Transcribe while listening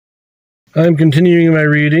I'm continuing my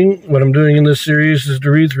reading. What I'm doing in this series is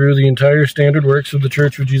to read through the entire standard works of the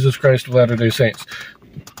Church of Jesus Christ of Latter-day Saints.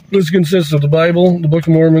 This consists of the Bible, the Book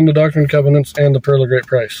of Mormon, the Doctrine and Covenants, and the Pearl of Great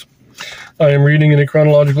Price. I am reading in a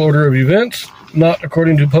chronological order of events, not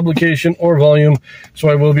according to publication or volume, so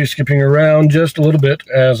I will be skipping around just a little bit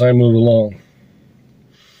as I move along.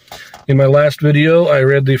 In my last video, I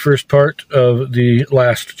read the first part of the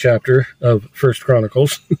last chapter of 1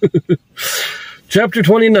 Chronicles. Chapter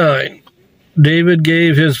 29. David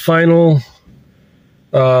gave his final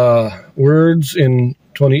words in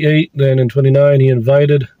 28. Then in 29, he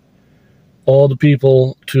invited all the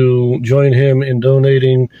people to join him in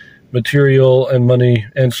donating material and money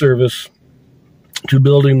and service to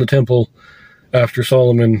building the temple after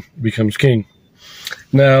Solomon becomes king.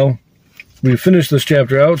 Now, we've finished this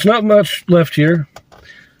chapter out. It's not much left here.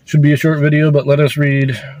 Should be a short video, but let us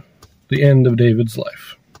read the end of David's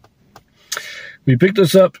life. We pick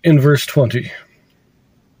this up in verse 20.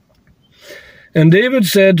 And David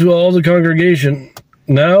said to all the congregation,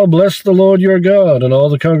 Now bless the Lord your God. And all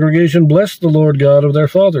the congregation blessed the Lord God of their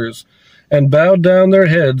fathers, and bowed down their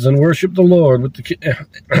heads and worshipped the Lord and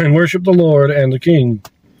the king.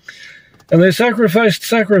 And they sacrificed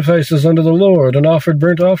sacrifices unto the Lord, and offered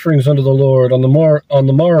burnt offerings unto the Lord on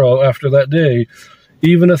the morrow after that day,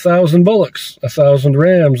 even 1,000 bullocks, 1,000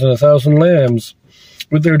 rams, and 1,000 lambs,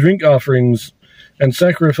 with their drink offerings, and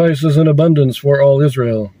sacrifices in abundance for all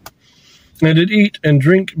Israel. And did eat and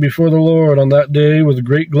drink before the Lord on that day with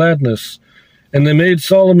great gladness. And they made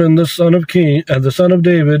Solomon the son of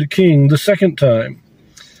David king the second time,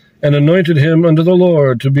 and anointed him unto the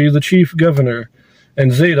Lord to be the chief governor,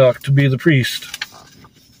 and Zadok to be the priest.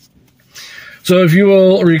 So if you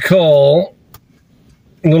will recall,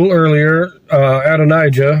 a little earlier,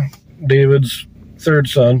 Adonijah, David's third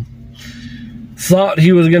son, thought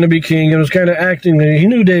he was going to be king and was kind of acting. He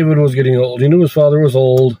knew David was getting old. He knew his father was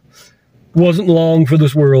old. Wasn't long for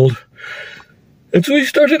this world. And so he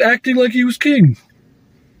started acting like he was king.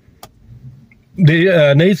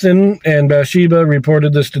 Nathan and Bathsheba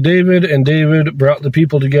reported this to David, and David brought the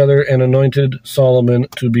people together and anointed Solomon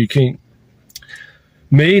to be king.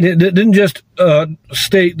 It didn't just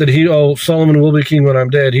state that Solomon will be king when I'm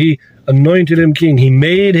dead. He anointed him king. He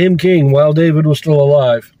made him king while David was still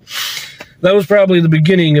alive. That was probably the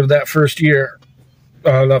beginning of that first year.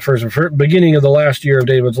 Beginning of the last year of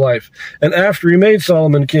David's life. And after he made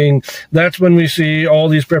Solomon king, that's when we see all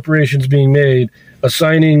these preparations being made,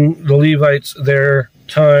 assigning the Levites their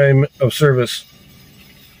time of service,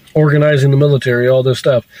 organizing the military, all this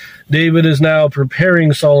stuff. David is now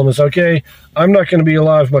preparing Solomon. Okay, I'm not going to be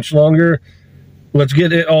alive much longer. Let's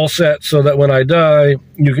get it all set so that when I die,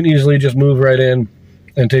 you can easily just move right in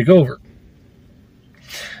and take over.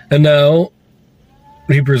 And now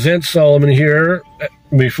he presents Solomon here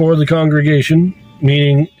before the congregation,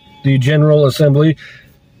 meaning the general assembly,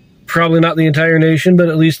 probably not the entire nation, but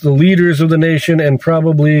at least the leaders of the nation and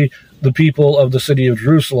probably the people of the city of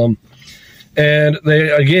Jerusalem. And they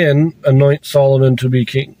again anoint Solomon to be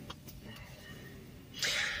king.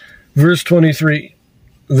 Verse 23.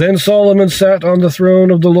 Then Solomon sat on the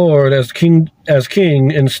throne of the Lord as king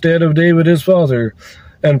instead of David his father,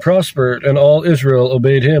 and prospered, and all Israel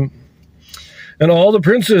obeyed him. And all the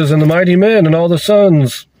princes and the mighty men and all the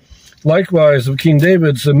sons, likewise of King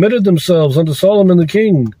David, submitted themselves unto Solomon the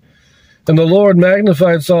king. And the Lord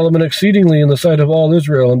magnified Solomon exceedingly in the sight of all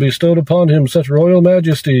Israel, and bestowed upon him such royal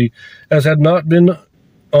majesty as had not been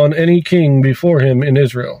on any king before him in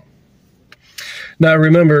Israel. Now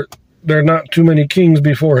remember, there are not too many kings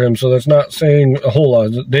before him, so that's not saying a whole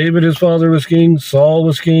lot. David, his father, was king. Saul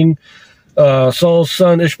was king. Saul's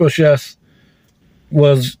son Ishbosheth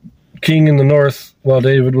was king in the north, while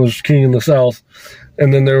David was king in the south.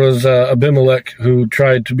 And then there was Abimelech, who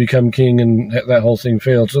tried to become king, and that whole thing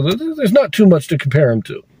failed. So there's not too much to compare him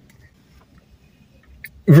to.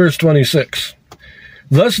 Verse 26.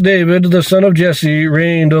 Thus David, the son of Jesse,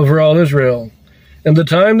 reigned over all Israel. And the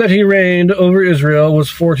time that he reigned over Israel was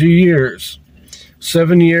 40 years.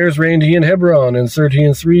 7 years reigned he in Hebron, and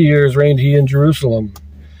 33 years reigned he in Jerusalem.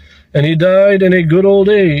 And he died in a good old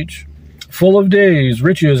age, full of days,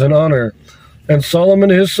 riches, and honor. And Solomon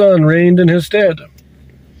his son reigned in his stead.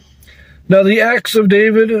 Now the acts of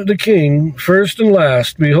David the king, first and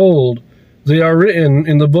last, behold, they are written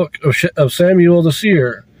in the book of Samuel the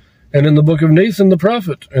seer, and in the book of Nathan the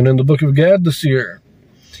prophet, and in the book of Gad the seer,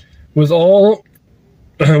 with all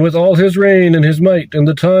his reign and his might, and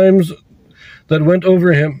the times that went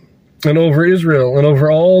over him, and over Israel, and over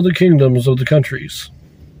all the kingdoms of the countries.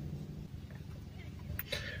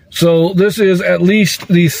 So this is at least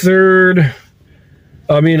the third,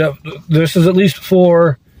 this is at least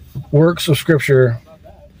 4 works of Scripture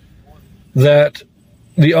that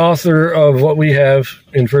the author of what we have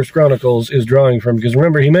in First Chronicles is drawing from. Because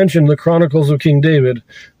remember, he mentioned the Chronicles of King David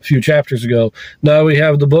a few chapters ago. Now we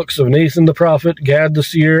have the books of Nathan the prophet, Gad the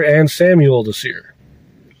seer, and Samuel the seer.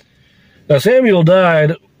 Now Samuel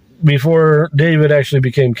died before David actually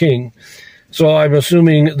became king. So I'm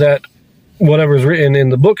assuming that whatever's written in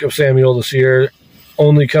the book of Samuel the seer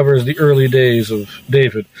only covers the early days of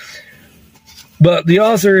David. But the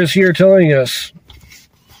author is here telling us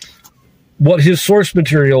what his source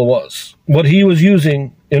material was, what he was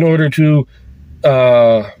using in order to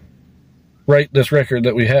write this record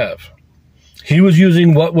that we have. He was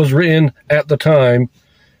using what was written at the time,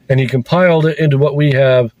 and he compiled it into what we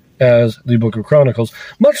have as the Book of Chronicles,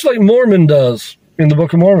 much like Mormon does in the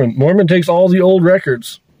Book of Mormon. Mormon takes all the old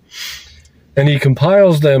records, and he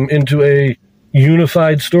compiles them into a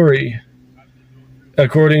unified story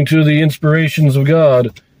according to the inspirations of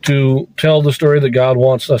God to tell the story that God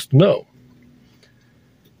wants us to know.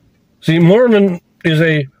 See, Mormon is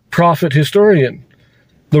a prophet historian.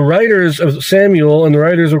 The writers of Samuel and the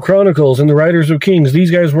writers of Chronicles and the writers of Kings, these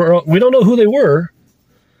guys were, we don't know who they were,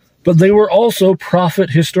 but they were also prophet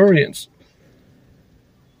historians.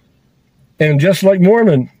 And just like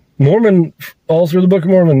Mormon, all through the Book of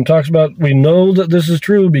Mormon, talks about, we know that this is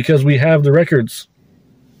true because we have the records.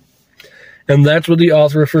 And that's what the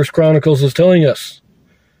author of First Chronicles is telling us.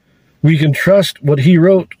 We can trust what he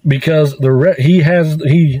wrote because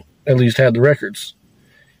he at least had the records.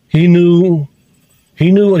 He knew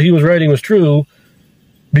what he was writing was true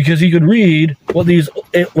because he could read what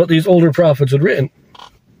these older prophets had written.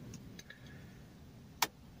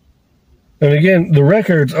 And again, the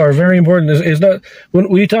records are very important. It's not when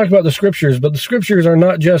we talk about the Scriptures, but the Scriptures are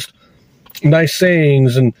not just nice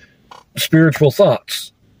sayings and spiritual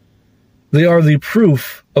thoughts. They are the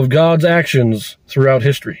proof of God's actions throughout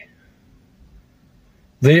history.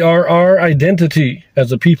 They are our identity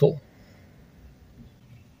as a people.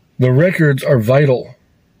 The records are vital.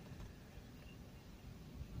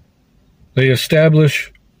 They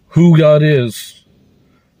establish who God is,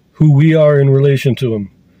 who we are in relation to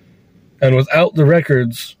Him. And without the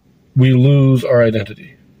records, we lose our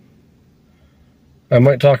identity. I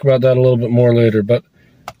might talk about that a little bit more later, but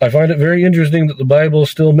I find it very interesting that the Bible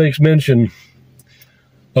still makes mention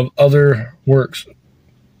of other works.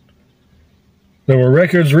 There were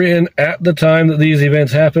records written at the time that these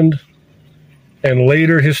events happened, and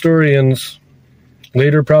later historians,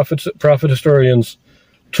 later prophet historians,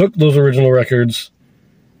 took those original records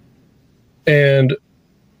and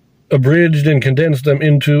abridged and condensed them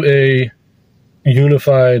into a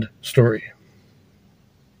unified story.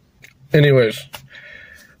 Anyways,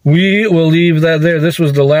 we will leave that there. This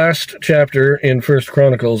was the last chapter in First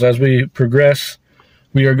Chronicles. As we progress,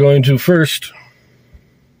 we are going to first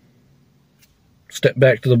step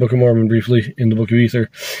back to the Book of Mormon briefly in the Book of Ether.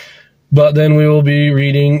 But then we will be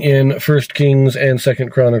reading in 1 Kings and 2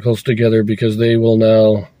 Chronicles together because they will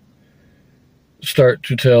now start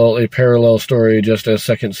to tell a parallel story just as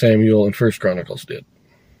 2 Samuel and 1 Chronicles did.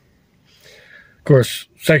 Of course,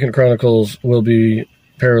 2 Chronicles will be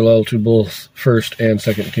parallel to both 1 and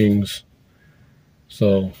 2 Kings.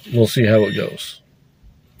 So we'll see how it goes.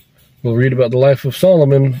 We'll read about the life of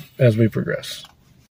Solomon as we progress.